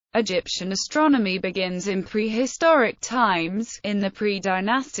Egyptian astronomy begins in prehistoric times, in the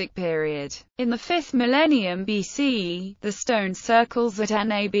pre-dynastic period. In the 5th millennium BCE, the stone circles at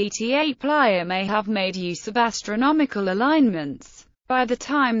Nabta Playa may have made use of astronomical alignments. By the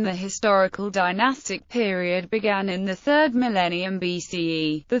time the historical dynastic period began in the 3rd millennium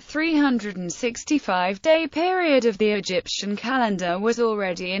BCE, the 365-day period of the Egyptian calendar was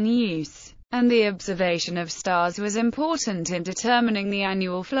already in use, and the observation of stars was important in determining the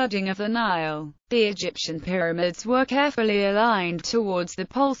annual flooding of the Nile. The Egyptian pyramids were carefully aligned towards the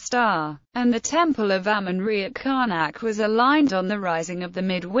pole star, and the temple of Amun-Re at Karnak was aligned on the rising of the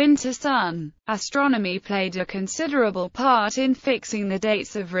midwinter sun. Astronomy played a considerable part in fixing the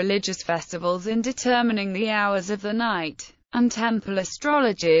dates of religious festivals and determining the hours of the night, and temple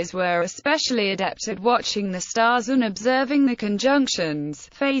astrologers were especially adept at watching the stars and observing the conjunctions,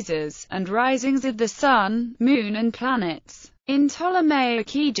 phases, and risings of the sun, moon and planets. In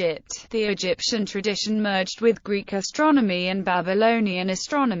Ptolemaic Egypt, the Egyptian tradition merged with Greek astronomy and Babylonian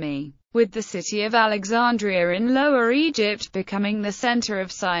astronomy, with the city of Alexandria in Lower Egypt becoming the center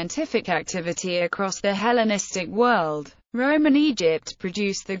of scientific activity across the Hellenistic world. Roman Egypt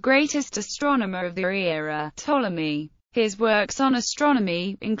produced the greatest astronomer of their era, Ptolemy. His works on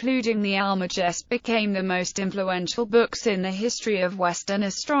astronomy, including the Almagest, became the most influential books in the history of Western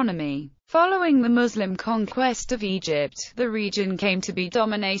astronomy. Following the Muslim conquest of Egypt, the region came to be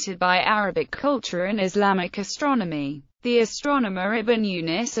dominated by Arabic culture and Islamic astronomy. The astronomer Ibn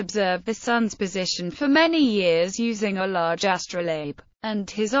Yunus observed the sun's position for many years using a large astrolabe, and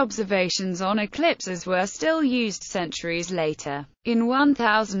his observations on eclipses were still used centuries later. In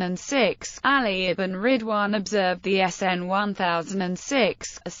 1006, Ali ibn Ridwan observed the SN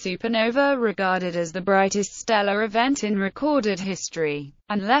 1006, a supernova regarded as the brightest stellar event in recorded history,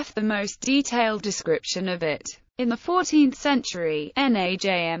 and left the most detailed description of it. In the 14th century,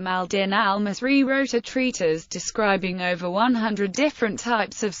 Najm al-Din al-Misri wrote a treatise describing over 100 different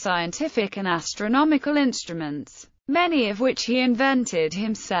types of scientific and astronomical instruments, many of which he invented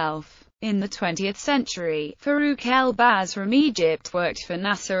himself. In the 20th century, Farouk el-Baz from Egypt worked for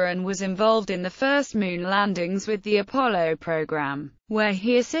NASA and was involved in the first moon landings with the Apollo program, where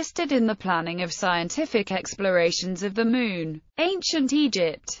he assisted in the planning of scientific explorations of the moon. Ancient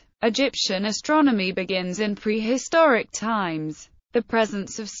Egypt. Egyptian astronomy begins in prehistoric times. The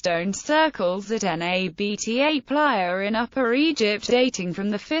presence of stone circles at Nabta Playa in Upper Egypt dating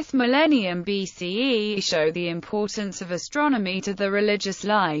from the 5th millennium BCE show the importance of astronomy to the religious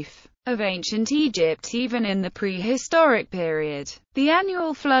life of ancient Egypt even in the prehistoric period. The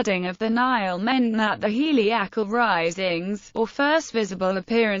annual flooding of the Nile meant that the heliacal risings, or first visible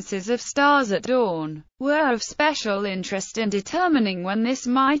appearances of stars at dawn, were of special interest in determining when this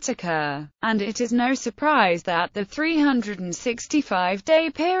might occur, and it is no surprise that the 365-day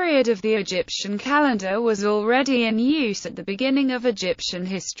period of the Egyptian calendar was already in use at the beginning of Egyptian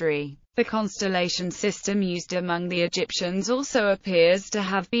history. The constellation system used among the Egyptians also appears to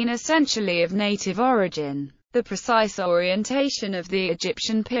have been essentially of native origin. The precise orientation of the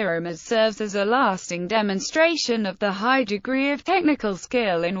Egyptian pyramids serves as a lasting demonstration of the high degree of technical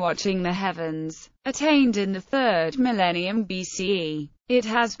skill in watching the heavens, attained in the 3rd millennium BCE. It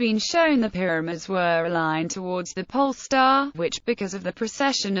has been shown the pyramids were aligned towards the pole star, which, because of the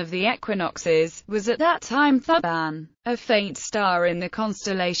precession of the equinoxes, was at that time Thuban, a faint star in the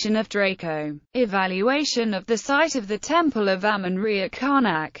constellation of Draco. Evaluation of the site of the Temple of Amun-Re at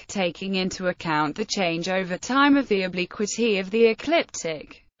Karnak, taking into account the change over time of the obliquity of the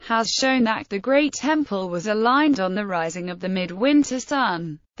ecliptic, has shown that the Great Temple was aligned on the rising of the midwinter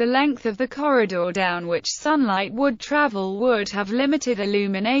sun. The length of the corridor down which sunlight would travel would have limited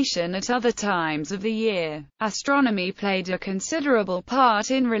illumination at other times of the year. Astronomy played a considerable part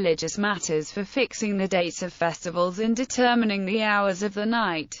in religious matters for fixing the dates of festivals and determining the hours of the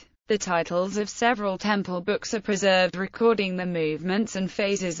night. The titles of several temple books are preserved recording the movements and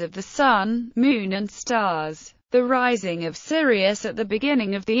phases of the sun, moon and stars. The rising of Sirius at the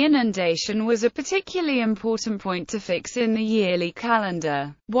beginning of the inundation was a particularly important point to fix in the yearly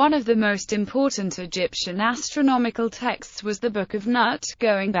calendar. One of the most important Egyptian astronomical texts was the Book of Nut,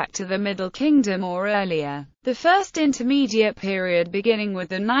 going back to the Middle Kingdom or earlier. The first intermediate period beginning with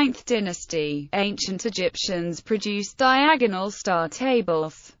the 9th dynasty, ancient Egyptians produced diagonal star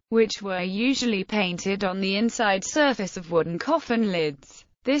tables, which were usually painted on the inside surface of wooden coffin lids.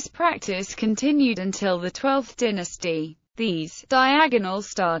 This practice continued until the 12th dynasty. These diagonal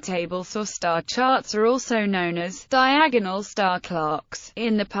star tables or star charts are also known as diagonal star clocks.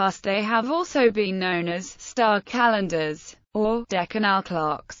 In the past they have also been known as star calendars or decanal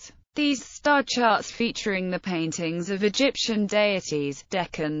clocks. These star charts featuring the paintings of Egyptian deities,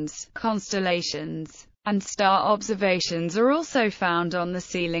 decans, constellations, and star observations are also found on the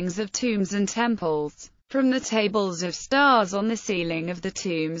ceilings of tombs and temples. From the tables of stars on the ceiling of the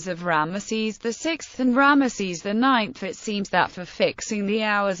tombs of Ramesses VI and Ramesses IX, it seems that for fixing the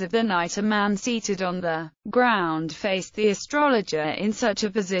hours of the night a man seated on the ground faced the astrologer in such a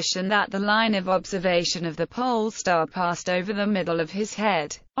position that the line of observation of the pole star passed over the middle of his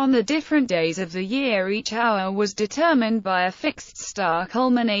head. On the different days of the year, each hour was determined by a fixed star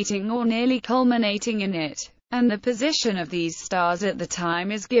culminating or nearly culminating in it, and the position of these stars at the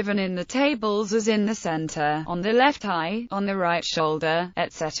time is given in the tables as in the center, on the left eye, on the right shoulder,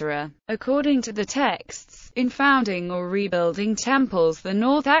 etc. According to the texts, in founding or rebuilding temples, the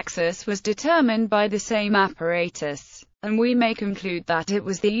north axis was determined by the same apparatus, and we may conclude that it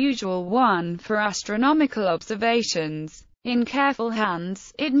was the usual one for astronomical observations. In careful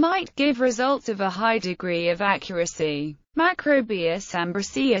hands, it might give results of a high degree of accuracy. Macrobius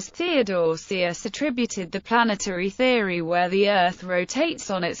Ambrosius Theodosius attributed the planetary theory where the Earth rotates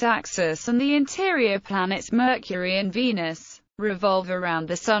on its axis and the interior planets Mercury and Venus revolve around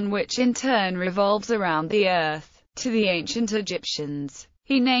the Sun, which in turn revolves around the Earth, to the ancient Egyptians.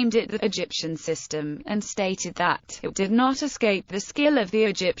 He named it the Egyptian system, and stated that it did not escape the skill of the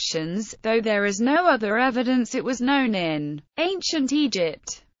Egyptians, though there is no other evidence it was known in ancient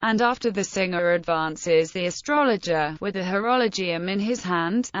Egypt. And after the singer advances the astrologer, with a horologium in his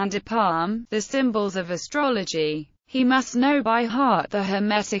hand, and a palm, the symbols of astrology, he must know by heart the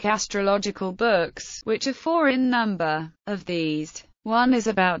Hermetic astrological books, which are 4 in number. Of these, 1 is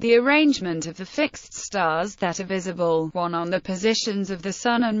about the arrangement of the fixed stars that are visible, 1 on the positions of the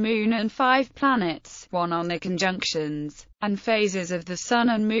Sun and Moon and 5 planets, 1 on the conjunctions and phases of the Sun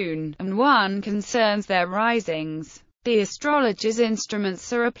and Moon, and 1 concerns their risings. The Astrologers'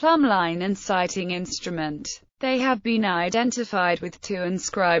 Instruments are a plumb-line and sighting instrument. They have been identified with 2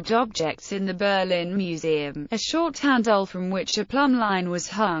 inscribed objects in the Berlin Museum, a short handle from which a plumb line was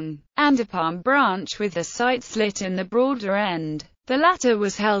hung, and a palm branch with a sight slit in the broader end. The latter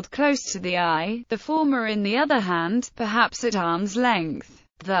was held close to the eye, the former in the other hand, perhaps at arm's length.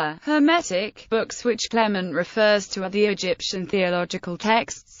 The Hermetic books which Clement refers to are the Egyptian theological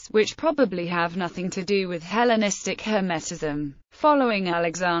texts, which probably have nothing to do with Hellenistic Hermetism. Following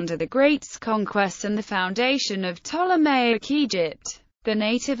Alexander the Great's conquest and the foundation of Ptolemaic Egypt, the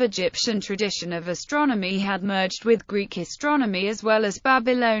native Egyptian tradition of astronomy had merged with Greek astronomy as well as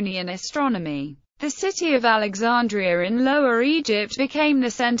Babylonian astronomy. The city of Alexandria in Lower Egypt became the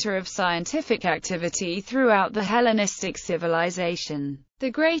center of scientific activity throughout the Hellenistic civilization.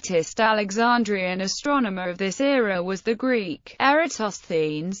 The greatest Alexandrian astronomer of this era was the Greek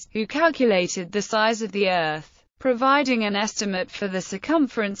Eratosthenes, who calculated the size of the Earth, providing an estimate for the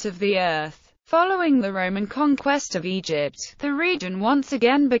circumference of the Earth. Following the Roman conquest of Egypt, the region once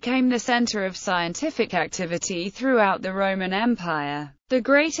again became the center of scientific activity throughout the Roman Empire. The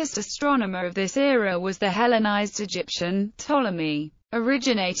greatest astronomer of this era was the Hellenized Egyptian, Ptolemy.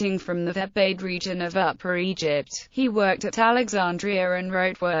 Originating from the Thebaid region of Upper Egypt, he worked at Alexandria and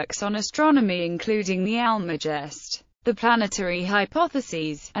wrote works on astronomy including the Almagest, the planetary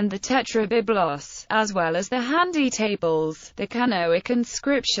hypotheses, and the Tetrabiblos, as well as the Handy Tables, the Canoic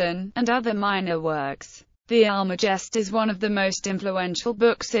inscription, and other minor works. The Almagest is one of the most influential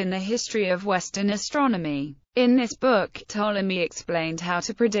books in the history of Western astronomy. In this book, Ptolemy explained how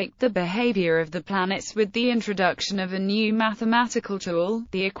to predict the behavior of the planets with the introduction of a new mathematical tool,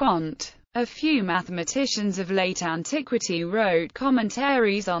 the equant. A few mathematicians of late antiquity wrote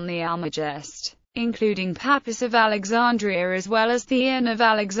commentaries on the Almagest, including Pappus of Alexandria as well as Theon of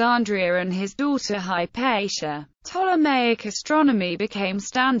Alexandria and his daughter Hypatia. Ptolemaic astronomy became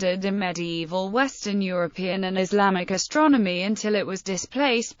standard in medieval Western European and Islamic astronomy until it was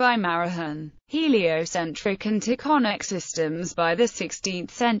displaced by Maruhan, heliocentric and Tychonic systems by the 16th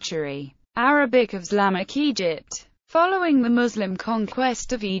century. Arabic of Islamic Egypt. Following the Muslim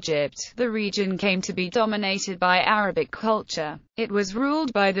conquest of Egypt, the region came to be dominated by Arabic culture. It was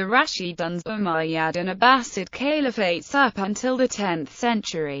ruled by the Rashiduns, Umayyad and Abbasid caliphates up until the 10th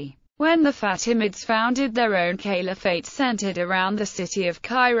century, when the Fatimids founded their own caliphate centered around the city of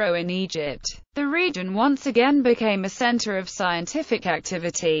Cairo in Egypt. The region once again became a center of scientific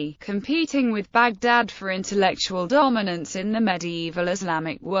activity, competing with Baghdad for intellectual dominance in the medieval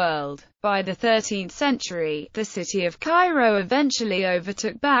Islamic world. By the 13th century, the city of Cairo eventually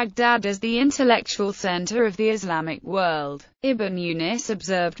overtook Baghdad as the intellectual center of the Islamic world. Ibn Yunus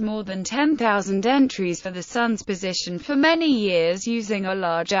observed more than 10,000 entries for the sun's position for many years using a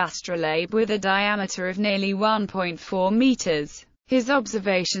large astrolabe with a diameter of nearly 1.4 meters. His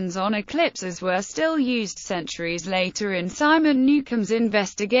observations on eclipses were still used centuries later in Simon Newcomb's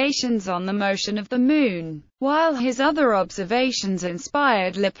investigations on the motion of the Moon, while his other observations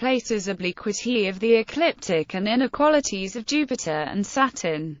inspired Laplace's obliquity of the ecliptic and inequalities of Jupiter and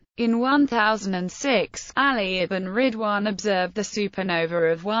Saturn. In 1006, Ali ibn Ridwan observed the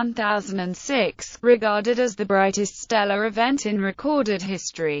supernova of 1006, regarded as the brightest stellar event in recorded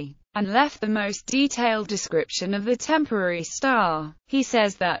history, and left the most detailed description of the temporary star. He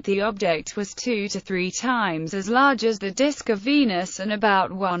says that the object was 2 to 3 times as large as the disk of Venus and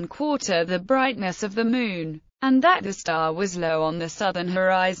about 1/4 the brightness of the Moon, and that the star was low on the southern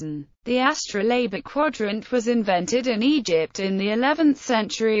horizon. The astrolabic quadrant was invented in Egypt in the 11th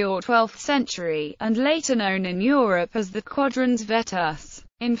century or 12th century, and later known in Europe as the quadrans vetus.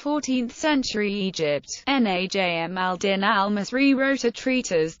 In 14th century Egypt, Najm al-Din al-Masri wrote a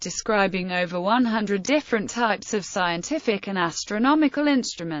treatise describing over 100 different types of scientific and astronomical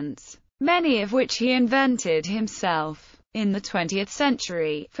instruments, many of which he invented himself. In the 20th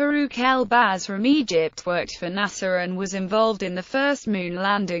century, Farouk el-Baz from Egypt worked for NASA and was involved in the first moon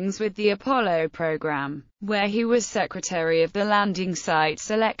landings with the Apollo program, where he was secretary of the Landing Site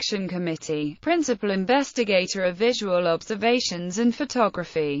Selection Committee, principal investigator of visual observations and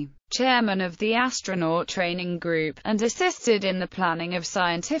photography, chairman of the astronaut training group, and assisted in the planning of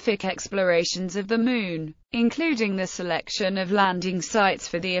scientific explorations of the Moon, including the selection of landing sites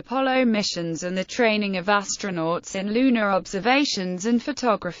for the Apollo missions and the training of astronauts in lunar observations and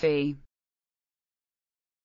photography.